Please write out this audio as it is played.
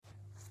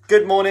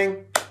Good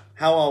morning.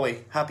 How are we?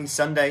 Happy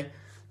Sunday.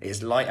 It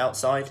is light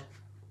outside.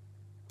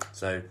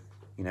 So,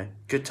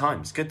 good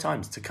times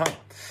to come.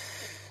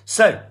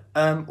 So,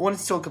 I wanted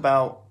to talk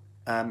about,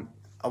 I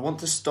want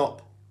to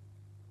stop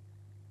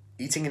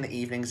eating in the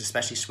evenings,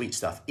 especially sweet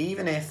stuff,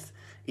 even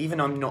when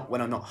I'm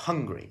not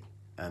hungry.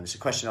 It's a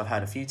question I've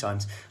had a few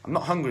times. I'm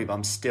not hungry, but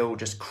I'm still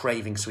just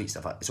craving sweet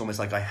stuff. It's almost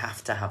like I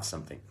have to have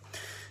something.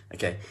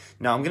 Okay,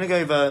 now I'm going to go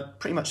over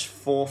pretty much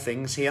 4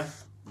 things here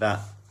that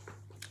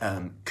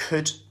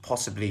could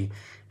possibly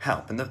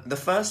help. And the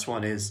first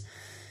one is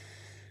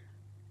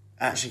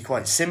actually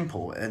quite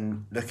simple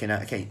and looking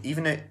at,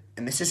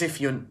 and this is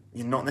if you're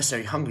not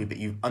necessarily hungry, but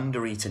you've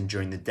undereaten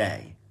during the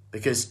day.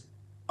 Because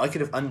I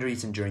could have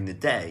undereaten during the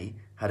day,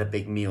 had a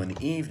big meal in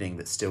the evening,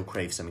 but still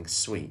crave something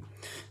sweet.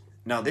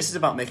 Now, this is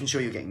about making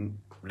sure you're getting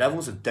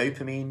levels of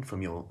dopamine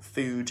from your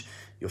food,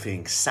 you're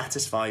feeling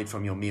satisfied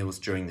from your meals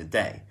during the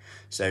day.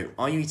 So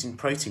are you eating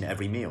protein at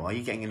every meal? Are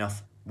you getting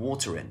enough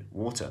water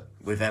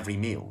with every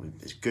meal?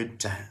 It's good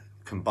to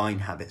combine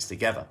habits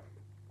together.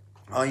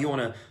 Are you on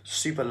a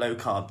super low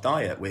carb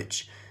diet,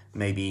 which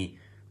may be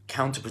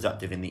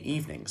counterproductive in the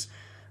evenings?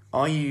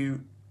 What are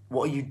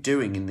you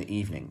doing in the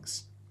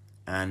evenings?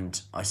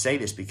 And I say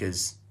this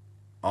because,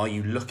 are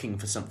you looking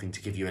for something to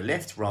give you a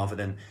lift rather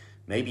than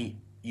maybe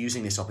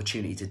using this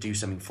opportunity to do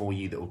something for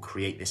you that will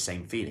create this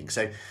same feeling?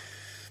 So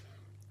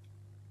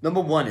number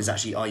 1 is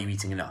actually, are you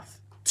eating enough?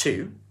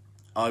 2,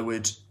 I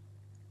would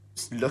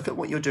look at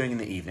what you're doing in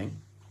the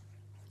evening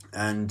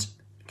and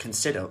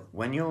consider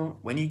when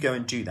you go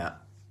and do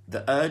that,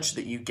 the urge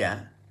that you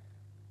get,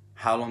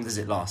 how long does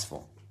it last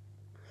for?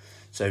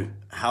 So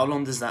how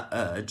long does that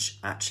urge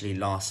actually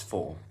last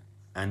for?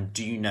 And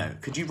do you know?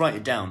 Could you write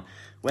it down?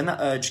 When that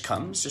urge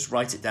comes, just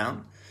write it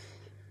down.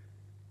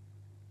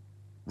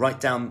 Write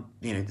down,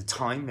 the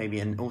time maybe,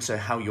 and also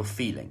how you're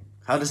feeling.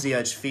 How does the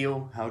urge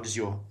feel? How do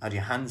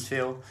your hands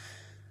feel?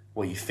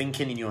 What are you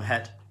thinking in your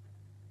head?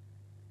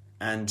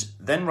 And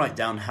then write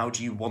down, how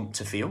do you want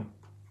to feel?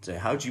 So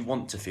how do you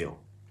want to feel?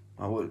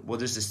 What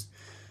is this?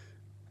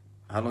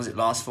 How long does it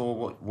last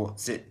for?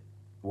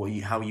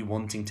 How are you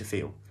wanting to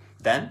feel?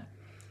 Then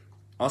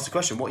ask the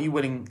question, what are you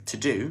willing to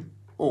do?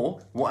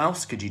 Or what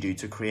else could you do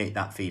to create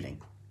that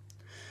feeling?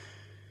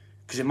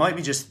 Because it might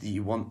be just that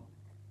you want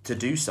to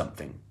do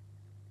something,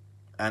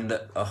 and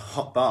that a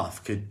hot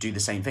bath could do the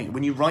same thing.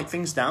 When you write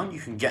things down, you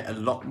can get a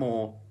lot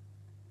more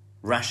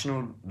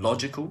rational,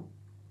 logical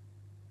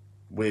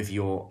with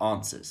your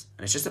answers.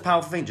 And it's just a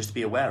powerful thing just to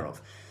be aware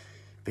of.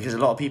 Because a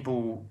lot of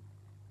people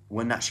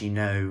wouldn't actually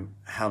know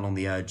how long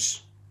the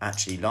urge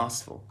actually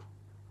lasts for.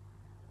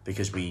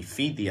 Because we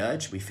feed the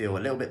urge, we feel a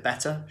little bit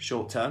better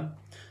short term,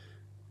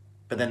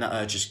 but then that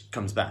urge just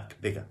comes back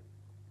bigger.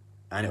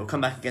 And it will come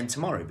back again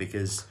tomorrow,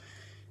 because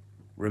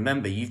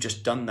remember, you've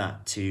just done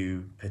that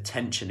to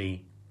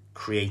potentially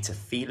create a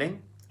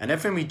feeling. And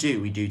everything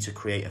we do to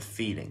create a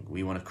feeling.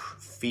 We want to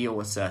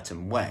feel a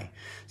certain way.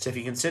 So if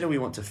you consider we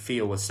want to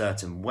feel a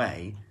certain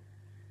way,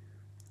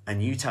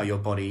 and you tell your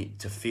body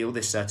to feel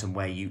this certain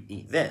way, you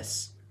eat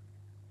this,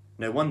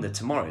 no wonder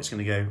tomorrow it's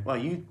going to go, well,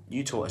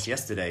 you taught us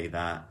yesterday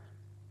that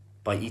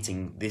by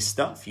eating this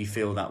stuff, you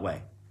feel that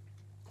way.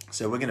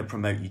 So we're going to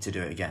promote you to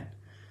do it again.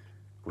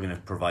 We're going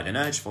to provide an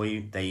urge for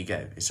you. There you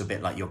go. It's a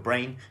bit like your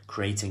brain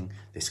creating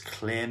this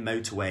clear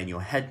motorway in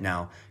your head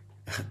now,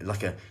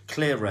 like a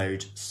clear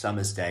road,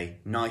 summer's day,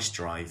 nice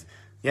drive.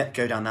 Yeah,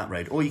 go down that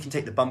road. Or you can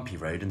take the bumpy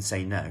road and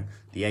say no,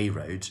 the A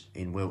road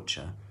in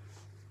Wiltshire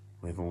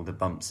with all the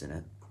bumps in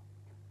it.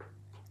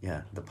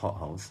 Yeah, the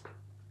potholes.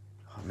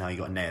 Now you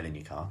got a nail in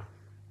your car,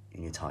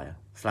 in your tyre,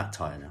 flat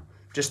tyre now.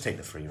 Just take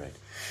the free road.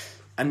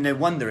 And no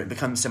wonder it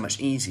becomes so much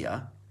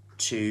easier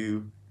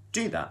to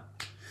do that.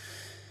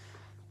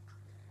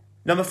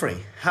 Number 3,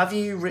 have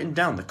you written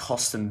down the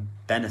costs and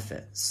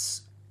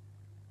benefits?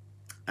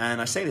 And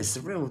I say this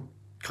is a real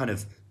kind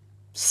of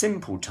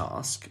simple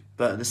task,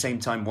 but at the same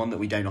time one that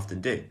we don't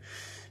often do.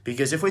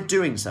 Because if we're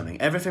doing something,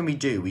 everything we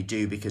do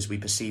because we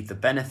perceive the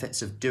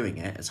benefits of doing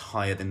it as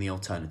higher than the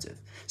alternative.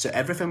 So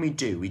everything we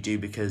do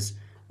because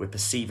we're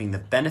perceiving the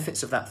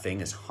benefits of that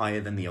thing as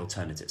higher than the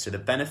alternative. So the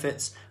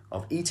benefits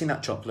of eating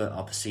that chocolate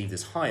are perceived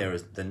as higher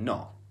than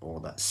not, or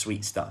that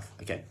sweet stuff,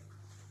 okay?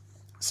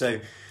 So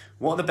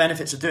what are the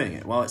benefits of doing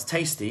it? Well, it's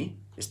tasty,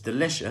 it's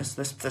delicious,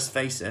 let's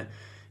face it.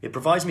 It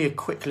provides me a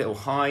quick little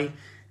high.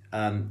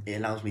 It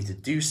allows me to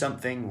do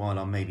something while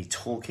I'm maybe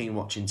talking,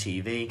 watching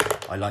TV.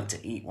 I like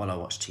to eat while I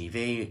watch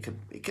TV.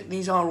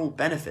 These are all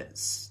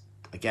benefits,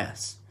 I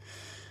guess.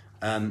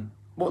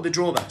 What are the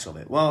drawbacks of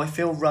it? Well, I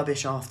feel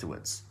rubbish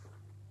afterwards.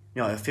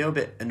 I feel a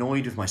bit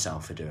annoyed with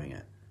myself for doing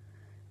it.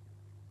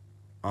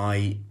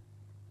 I'm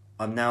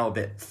now a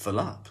bit full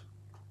up,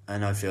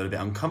 and I feel a bit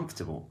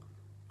uncomfortable.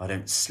 I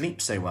don't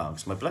sleep so well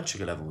because my blood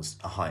sugar levels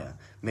are higher.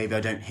 Maybe I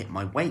don't hit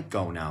my weight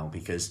goal now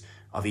because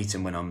I've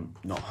eaten when I'm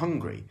not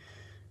hungry.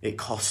 It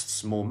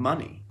costs more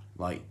money.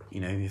 Like,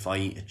 if I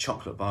eat a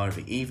chocolate bar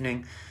every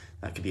evening,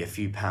 that could be a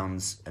few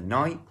pounds a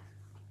night.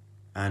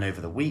 And over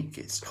the week,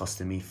 it's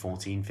costing me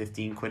 14,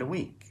 15 quid a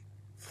week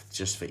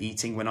just for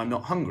eating when I'm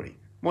not hungry.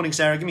 Morning,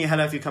 Sarah. Give me a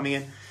hello if you're coming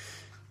in.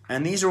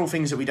 And these are all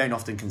things that we don't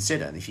often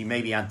consider. And if you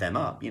maybe add them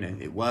up,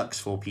 it works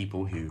for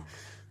people who,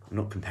 I'm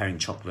not comparing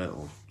chocolate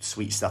or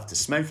sweet stuff to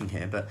smoking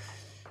here, but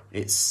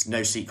it's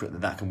no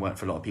secret that can work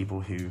for a lot of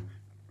people who,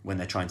 when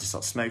they're trying to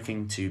stop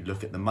smoking, to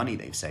look at the money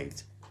they've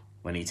saved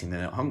when eating,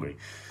 they're not hungry.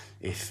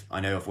 If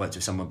I know I've worked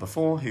with someone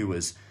before who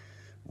was,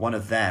 one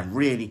of their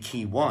really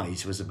key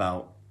whys was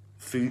about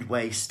food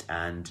waste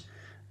and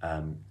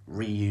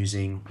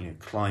reusing,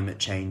 climate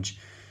change.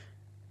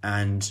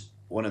 And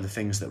one of the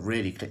things that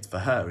really clicked for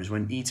her is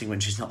when eating when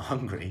she's not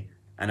hungry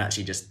and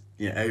actually just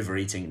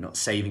overeating, not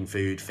saving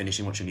food,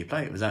 finishing what's on your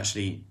plate, was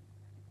actually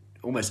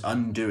almost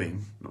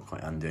undoing, not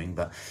quite undoing,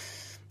 but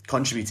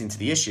contributing to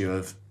the issue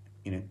of,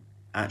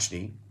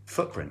 actually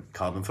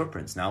carbon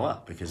footprints now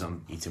up because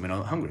I'm eating when I'm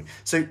not hungry.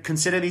 So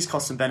consider these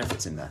costs and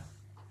benefits in there.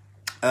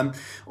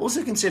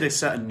 Also consider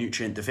certain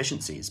nutrient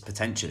deficiencies,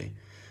 potentially.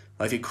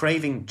 Like if you're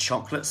craving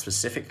chocolate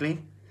specifically,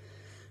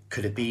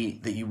 could it be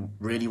that you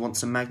really want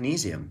some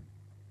magnesium?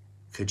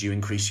 Could you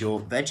increase your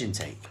veg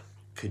intake?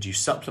 Could you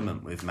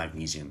supplement with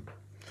magnesium?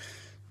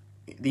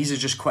 These are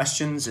just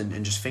questions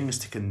and just things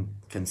to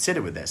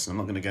consider with this. And I'm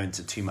not going to go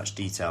into too much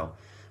detail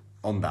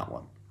on that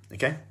one.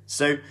 Okay,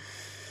 so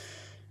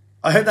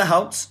I hope that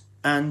helps,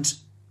 and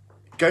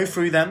go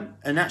through them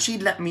and actually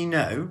let me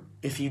know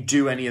if you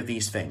do any of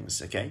these things.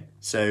 Okay,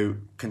 so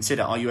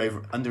consider, are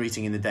you under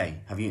eating in the day?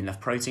 Have you eaten enough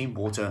protein,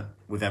 water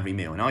with every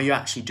meal? And are you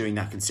actually doing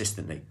that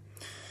consistently?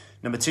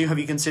 Number 2, have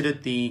you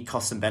considered the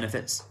costs and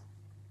benefits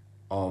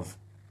of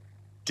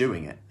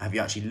doing it? Have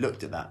you actually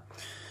looked at that?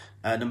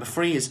 Number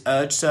 3 is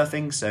urge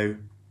surfing. So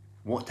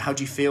how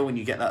do you feel when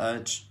you get that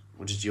urge?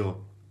 What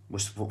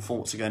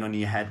thoughts are going on in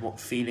your head? What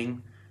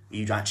feeling are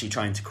you actually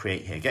trying to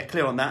create here? Get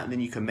clear on that, and then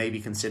you can maybe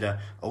consider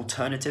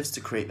alternatives to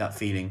create that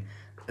feeling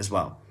as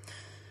well.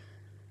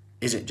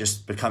 Is it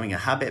just becoming a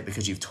habit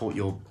because you've taught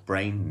your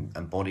brain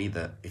and body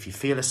that if you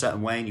feel a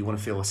certain way and you want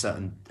to feel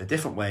a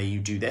different way, you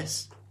do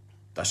this?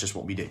 That's just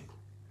what we do.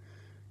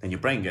 Then your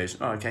brain goes,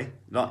 oh, okay,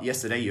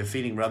 yesterday you're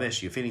feeling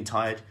rubbish, you're feeling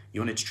tired, you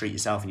wanted to treat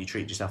yourself and you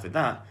treat yourself with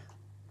that.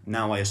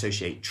 Now I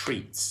associate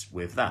treats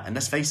with that. And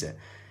let's face it,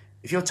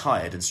 if you're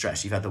tired and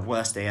stressed, you've had the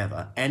worst day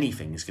ever,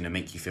 anything is going to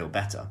make you feel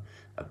better.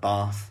 A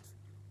bath,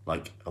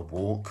 like a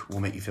walk, will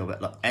make you feel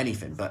better, like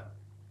anything. But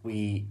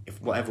if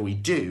whatever we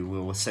do,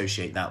 we'll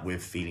associate that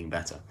with feeling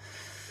better.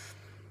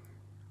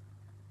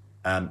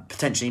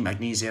 Potentially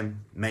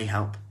magnesium may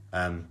help.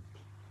 And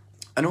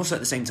also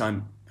at the same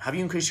time, have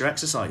you increased your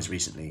exercise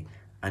recently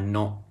and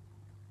not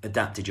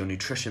adapted your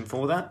nutrition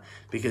for that?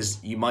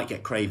 Because you might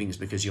get cravings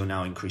because you're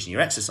now increasing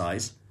your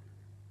exercise,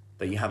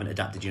 but you haven't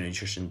adapted your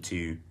nutrition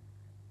to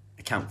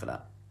account for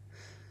that.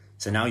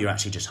 So now you're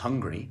actually just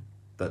hungry,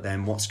 but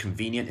then what's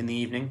convenient in the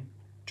evening?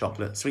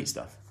 Chocolate, sweet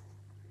stuff.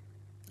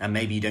 And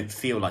maybe you don't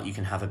feel like you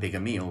can have a bigger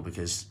meal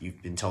because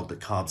you've been told that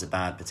carbs are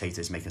bad,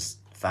 potatoes make us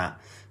fat,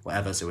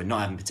 whatever. So we're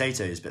not having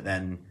potatoes, but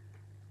then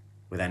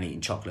we're then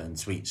eating chocolate and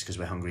sweets because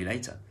we're hungry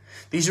later.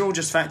 These are all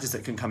just factors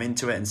that can come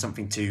into it and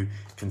something to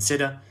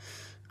consider.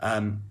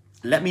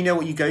 Let me know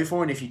what you go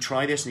for, and if you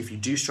try this and if you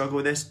do struggle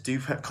with this, do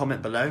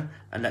comment below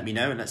and let me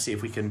know, and let's see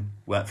if we can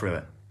work through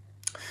it.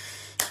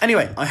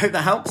 Anyway, I hope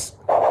that helps.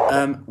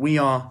 We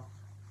are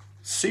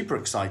super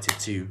excited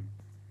to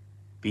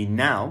be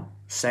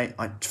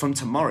from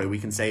tomorrow, we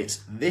can say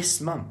it's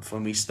this month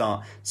when we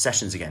start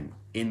sessions again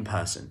in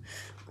person.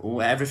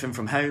 Everything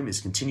from home is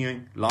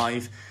continuing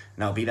live,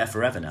 and I'll be there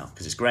forever now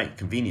because it's great,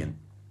 convenient,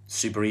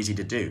 super easy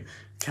to do.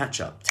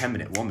 Catch up, 10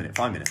 minute, 1 minute,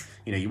 5 minute.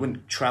 You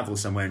wouldn't travel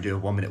somewhere and do a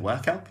 1 minute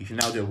workout. You can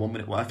now do a 1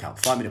 minute workout,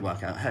 5 minute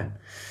workout at home.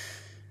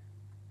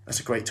 That's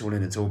a great tool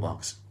in the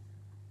toolbox.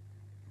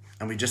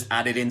 And we've just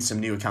added in some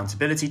new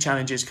accountability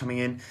challenges coming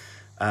in.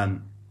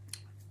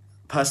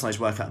 Personalized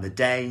workout of the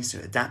day, so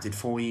adapted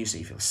for you, so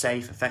you feel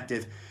safe,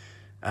 effective.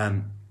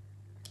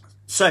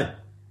 So,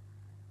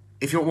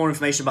 if you want more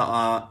information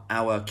about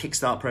our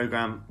Kickstart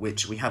program,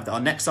 which we have, our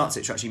next start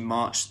dates are actually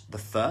March the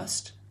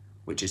 1st,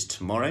 which is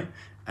tomorrow,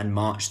 and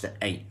March the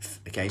 8th,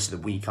 okay, so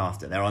the week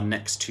after. They're our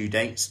next 2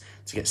 dates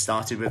to get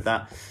started with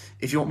that.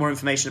 If you want more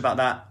information about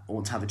that, or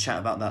want to have a chat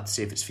about that to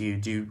see if it's for you,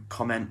 do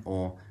comment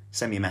or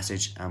send me a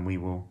message and we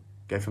will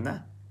go from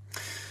there.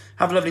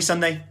 Have a lovely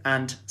Sunday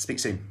and speak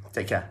soon.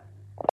 Take care.